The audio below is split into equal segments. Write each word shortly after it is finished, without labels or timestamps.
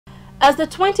As the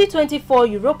 2024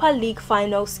 Europa League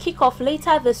finals kick off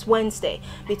later this Wednesday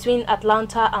between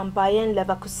Atalanta and Bayern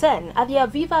Leverkusen at the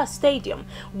Aviva Stadium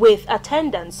with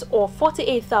attendance of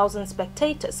 48,000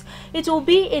 spectators, it will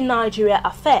be a Nigeria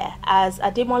affair as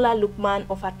Ademola Lookman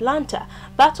of Atalanta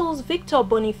battles Victor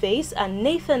Boniface and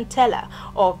Tellar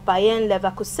of Bayern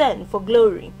Leverkusen for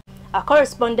glory. Our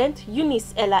correspondent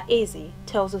Eunice Ella-Eze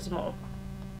tells us more.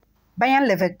 Bayern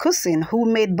Leverkusen, who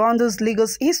made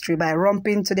Bundesliga's history by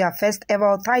romping to their first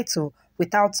ever title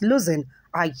without losing,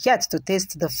 are yet to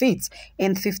taste defeat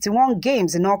in 51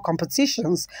 games in all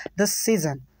competitions this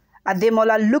season.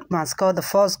 Ademola Lookman scored the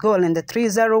first goal in the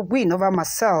 3-0 win over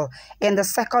Marseille in the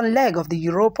second leg of the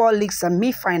Europa League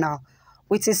semi-final,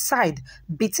 with his side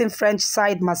beating French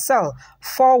side Marseille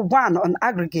 4-1 on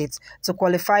aggregate to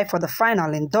qualify for the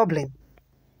final in Dublin.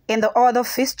 In the other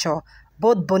fixture,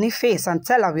 both Boniface and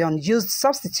Tella were unused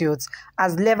substitutes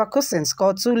as Leverkusen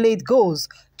scored 2 late goals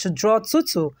to draw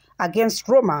 2-2 against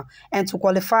Roma and to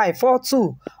qualify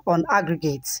 4-2 on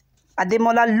aggregate.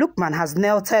 Ademola Lookman has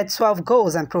netted 12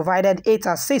 goals and provided 8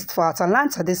 assists for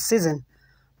Atalanta this season.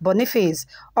 Boniface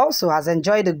also has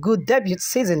enjoyed a good debut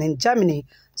season in Germany,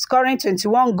 scoring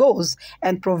 21 goals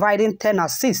and providing 10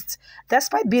 assists,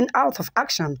 despite being out of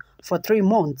action for 3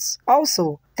 months.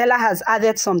 Also, Tellar has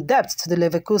added some depth to the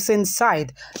Leverkusen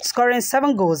side, scoring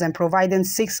 7 goals and providing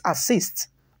 6 assists.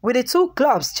 With the two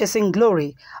clubs chasing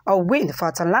glory, a win for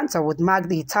Atalanta would mark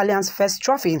the Italians' first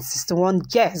trophy in 61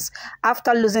 years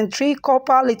after losing 3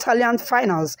 Coppa Italian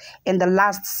finals in the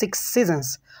last 6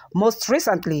 seasons, most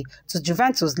recently to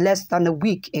Juventus less than a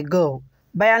week ago.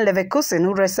 Bayern Leverkusen,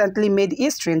 who recently made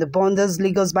history in the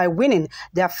Bundesliga by winning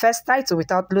their first title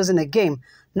without losing a game,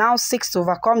 now seeks to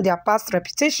overcome their past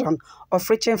reputation of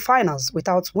reaching finals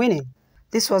without winning.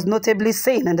 This was notably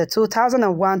seen in the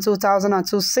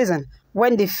 2001-2002 season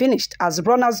when they finished as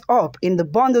runners-up in the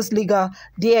Bundesliga,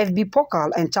 DFB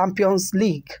Pokal and Champions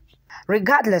League.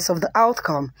 Regardless of the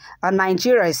outcome,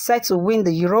 Nigeria is set to win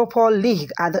the Europa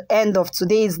League at the end of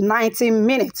today's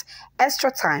 90-minute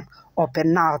extra time or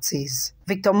penalties.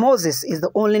 Victor Moses is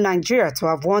the only Nigerian to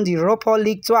have won the Europa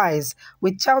League twice,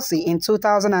 with Chelsea in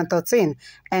 2013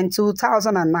 and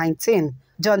 2019.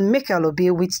 John Mikel Obi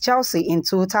with Chelsea in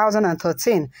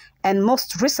 2013, and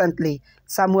most recently,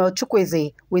 Samuel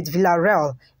Chukwueze with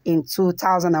Villarreal in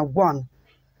 2001.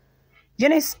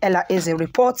 Eunice Ella-Eze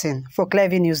reporting for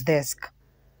Clevy News Desk.